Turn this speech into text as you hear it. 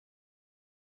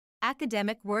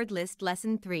Academic Word List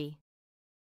Lesson 3.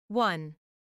 1.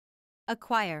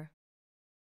 Acquire.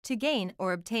 To gain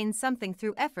or obtain something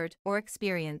through effort or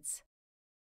experience.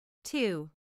 2.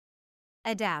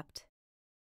 Adapt.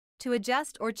 To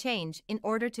adjust or change in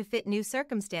order to fit new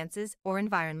circumstances or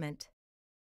environment.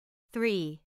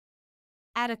 3.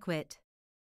 Adequate.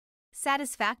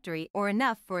 Satisfactory or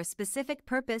enough for a specific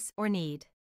purpose or need.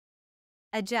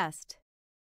 Adjust.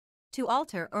 To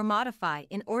alter or modify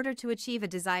in order to achieve a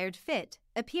desired fit,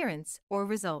 appearance, or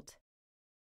result.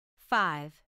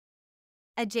 5.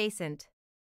 Adjacent.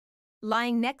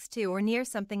 Lying next to or near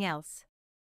something else.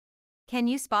 Can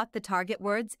you spot the target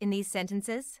words in these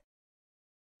sentences?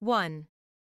 1.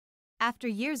 After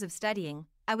years of studying,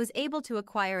 I was able to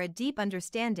acquire a deep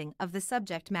understanding of the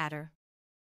subject matter.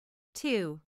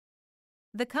 2.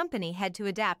 The company had to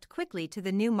adapt quickly to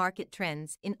the new market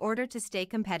trends in order to stay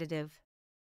competitive.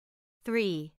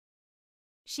 3.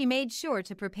 She made sure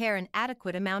to prepare an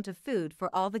adequate amount of food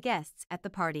for all the guests at the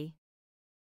party.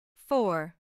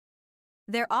 4.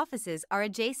 Their offices are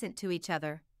adjacent to each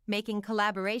other, making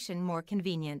collaboration more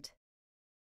convenient.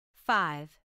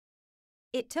 5.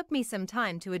 It took me some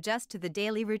time to adjust to the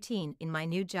daily routine in my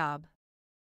new job.